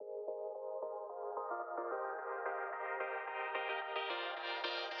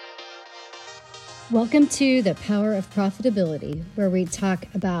Welcome to The Power of Profitability, where we talk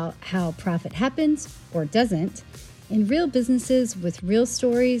about how profit happens or doesn't in real businesses with real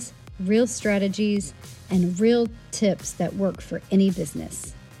stories, real strategies, and real tips that work for any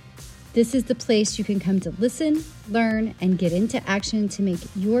business. This is the place you can come to listen, learn, and get into action to make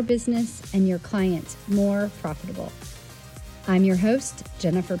your business and your clients more profitable. I'm your host,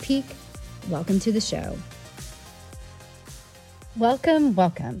 Jennifer Peak. Welcome to the show.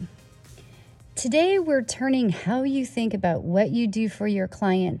 Welcome. Today, we're turning how you think about what you do for your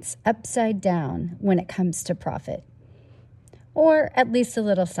clients upside down when it comes to profit, or at least a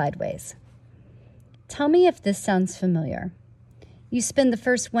little sideways. Tell me if this sounds familiar. You spend the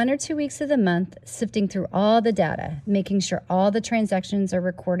first 1 or 2 weeks of the month sifting through all the data, making sure all the transactions are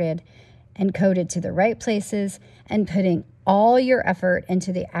recorded and coded to the right places, and putting all your effort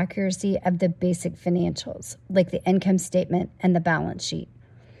into the accuracy of the basic financials, like the income statement and the balance sheet.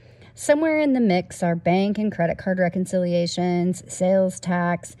 Somewhere in the mix are bank and credit card reconciliations, sales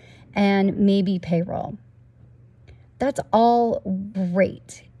tax, and maybe payroll. That's all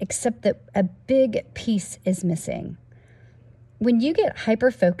great, except that a big piece is missing. When you get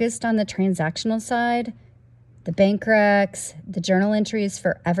hyper-focused on the transactional side, the bank recs, the journal entries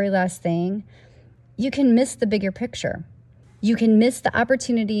for every last thing, you can miss the bigger picture. You can miss the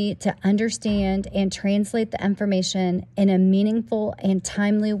opportunity to understand and translate the information in a meaningful and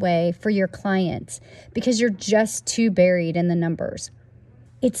timely way for your clients because you're just too buried in the numbers.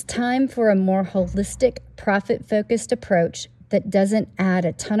 It's time for a more holistic, profit-focused approach that doesn't add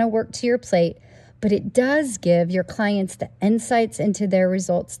a ton of work to your plate, but it does give your clients the insights into their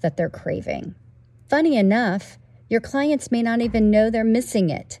results that they're craving. Funny enough, your clients may not even know they're missing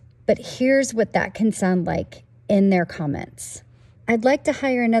it, but here's what that can sound like in their comments. I'd like to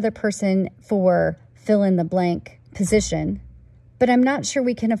hire another person for fill in the blank position, but I'm not sure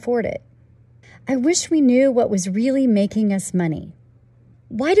we can afford it. I wish we knew what was really making us money.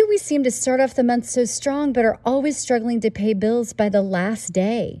 Why do we seem to start off the month so strong but are always struggling to pay bills by the last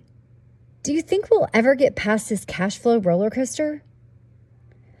day? Do you think we'll ever get past this cash flow roller coaster?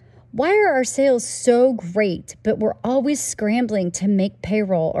 Why are our sales so great, but we're always scrambling to make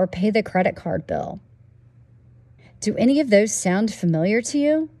payroll or pay the credit card bill? Do any of those sound familiar to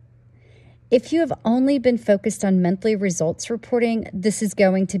you? If you have only been focused on monthly results reporting, this is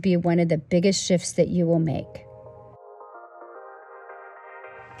going to be one of the biggest shifts that you will make.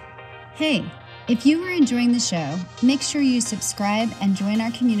 Hey, if you are enjoying the show, make sure you subscribe and join our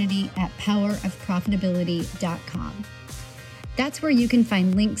community at powerofprofitability.com. That's where you can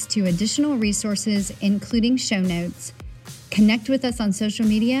find links to additional resources, including show notes, connect with us on social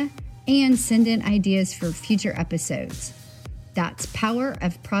media, and send in ideas for future episodes. That's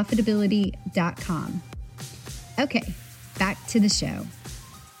powerofprofitability.com. Okay, back to the show.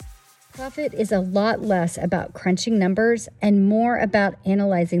 Profit is a lot less about crunching numbers and more about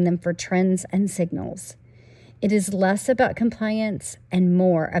analyzing them for trends and signals. It is less about compliance and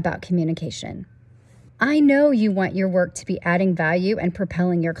more about communication. I know you want your work to be adding value and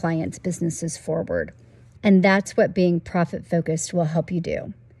propelling your clients' businesses forward, and that's what being profit-focused will help you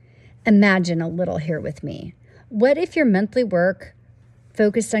do. Imagine a little here with me. What if your monthly work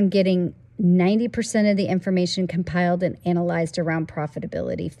focused on getting 90% of the information compiled and analyzed around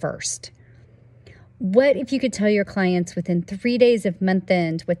profitability first? What if you could tell your clients within 3 days of month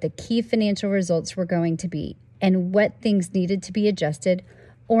end what the key financial results were going to be and what things needed to be adjusted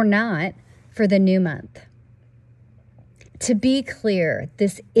or not for the new month? To be clear,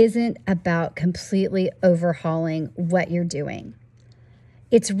 this isn't about completely overhauling what you're doing.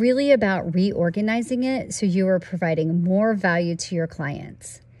 It's really about reorganizing it so you are providing more value to your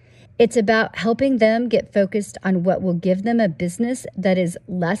clients. It's about helping them get focused on what will give them a business that is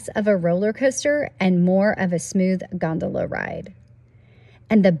less of a roller coaster and more of a smooth gondola ride.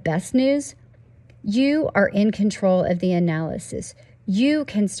 And the best news, you are in control of the analysis. You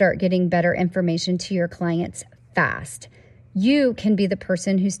can start getting better information to your clients fast. You can be the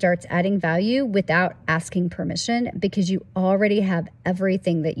person who starts adding value without asking permission because you already have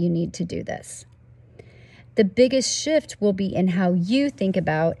everything that you need to do this. The biggest shift will be in how you think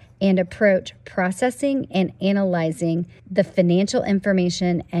about and approach processing and analyzing the financial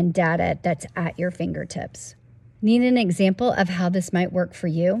information and data that's at your fingertips. Need an example of how this might work for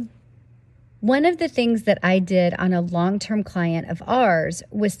you? One of the things that I did on a long-term client of ours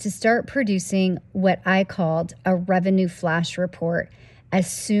was to start producing what I called a revenue flash report as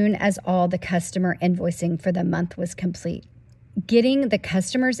soon as all the customer invoicing for the month was complete. Getting the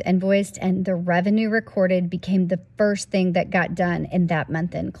customers invoiced and the revenue recorded became the first thing that got done in that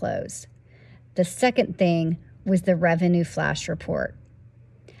month-end close. The second thing was the revenue flash report.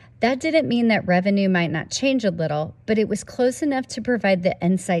 That didn't mean that revenue might not change a little, but it was close enough to provide the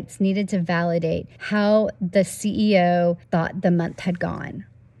insights needed to validate how the CEO thought the month had gone.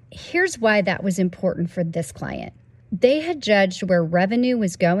 Here's why that was important for this client. They had judged where revenue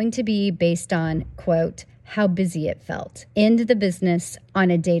was going to be based on, quote, how busy it felt in the business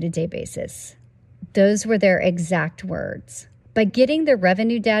on a day-to-day basis. Those were their exact words. By getting the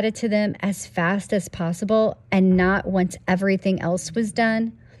revenue data to them as fast as possible and not once everything else was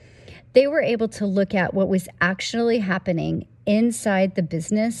done, they were able to look at what was actually happening inside the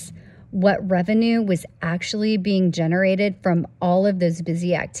business, what revenue was actually being generated from all of those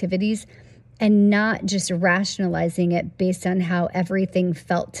busy activities, and not just rationalizing it based on how everything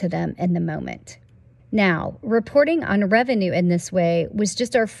felt to them in the moment. Now, reporting on revenue in this way was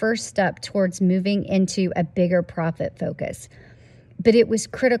just our first step towards moving into a bigger profit focus, but it was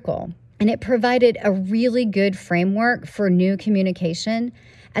critical, and it provided a really good framework for new communication,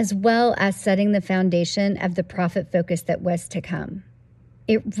 as well as setting the foundation of the profit focus that was to come.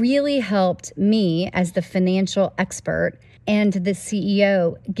 It really helped me as the financial expert and the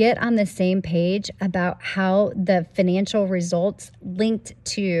CEO get on the same page about how the financial results linked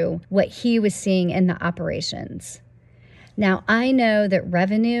to what he was seeing in the operations. Now, I know that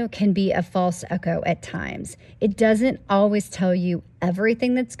revenue can be a false echo at times. It doesn't always tell you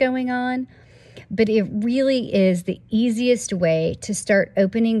everything that's going on, but it really is the easiest way to start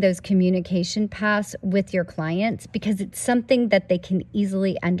opening those communication paths with your clients because it's something that they can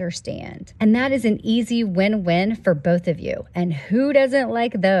easily understand. And that is an easy win-win for both of you. And who doesn't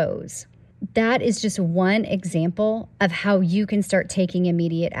like those? That is just one example of how you can start taking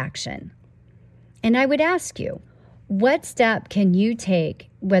immediate action. And I would ask you, what step can you take,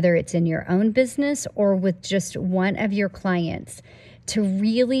 whether it's in your own business or with just one of your clients, to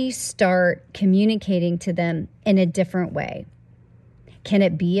really start communicating to them in a different way? Can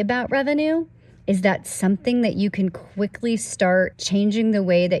it be about revenue? Is that something that you can quickly start changing the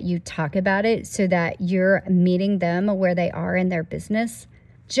way that you talk about it so that you're meeting them where they are in their business?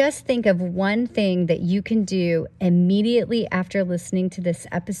 Just think of one thing that you can do immediately after listening to this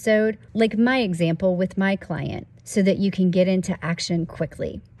episode, like my example with my client, so that you can get into action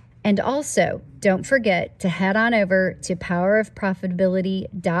quickly. And also, don't forget to head on over to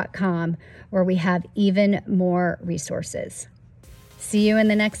powerofprofitability.com where we have even more resources. See you in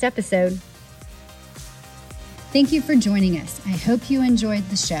the next episode. Thank you for joining us. I hope you enjoyed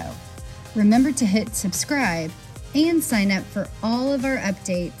the show. Remember to hit subscribe and sign up for all of our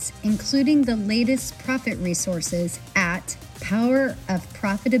updates, including the latest profit resources at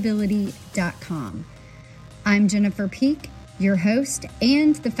powerofprofitability.com. I'm Jennifer Peak, your host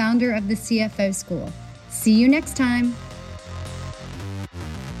and the founder of the CFO School. See you next time.